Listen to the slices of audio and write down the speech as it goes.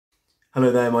Hello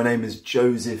there, my name is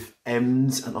Joseph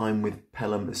Emms and I'm with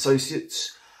Pelham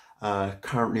Associates,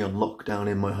 currently on lockdown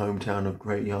in my hometown of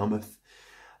Great Yarmouth.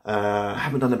 I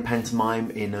haven't done a pantomime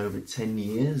in over 10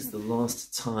 years. The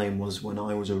last time was when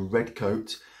I was a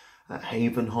redcoat at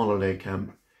Haven Holiday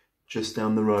Camp, just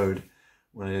down the road,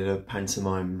 when I did a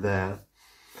pantomime there.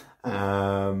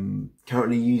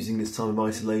 Currently using this time of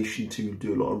isolation to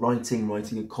do a lot of writing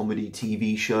a comedy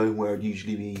TV show where I'd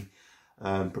usually be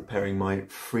preparing my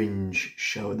Fringe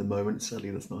show at the moment.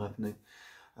 Sadly that's not happening.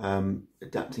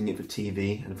 Adapting it for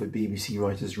TV and for BBC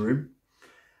Writers' Room.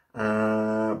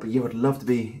 But yeah, I'd love to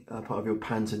be a part of your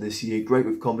panto this year. Great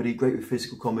with comedy, great with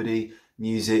physical comedy,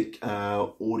 music,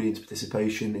 audience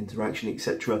participation, interaction,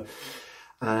 etc.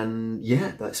 And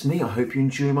yeah, that's me. I hope you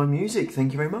enjoy my music.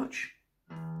 Thank you very much.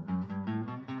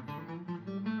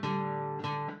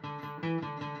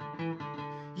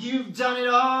 You've done it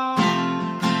all.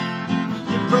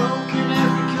 You've broken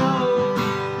every code.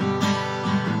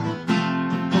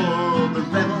 Pulled the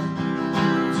rebel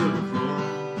to the floor.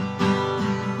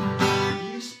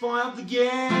 You spoiled the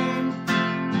game,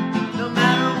 no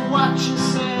matter what you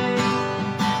say.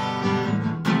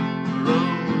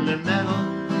 Rolling metal,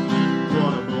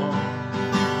 what a ball.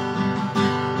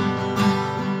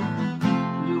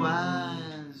 Blue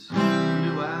eyes,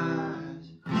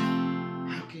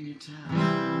 how can you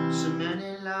tell so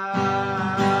many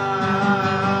lies?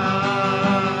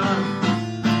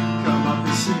 Come up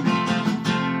and see me,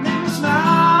 make me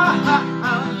smile,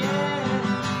 yeah.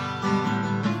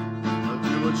 I'll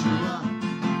do what you want,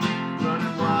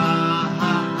 running wild.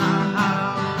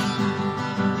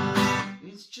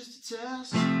 It's just a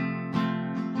test, a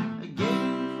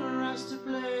game for us to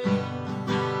play.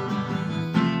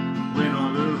 Win or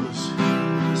lose,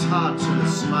 it's hard to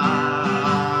smile.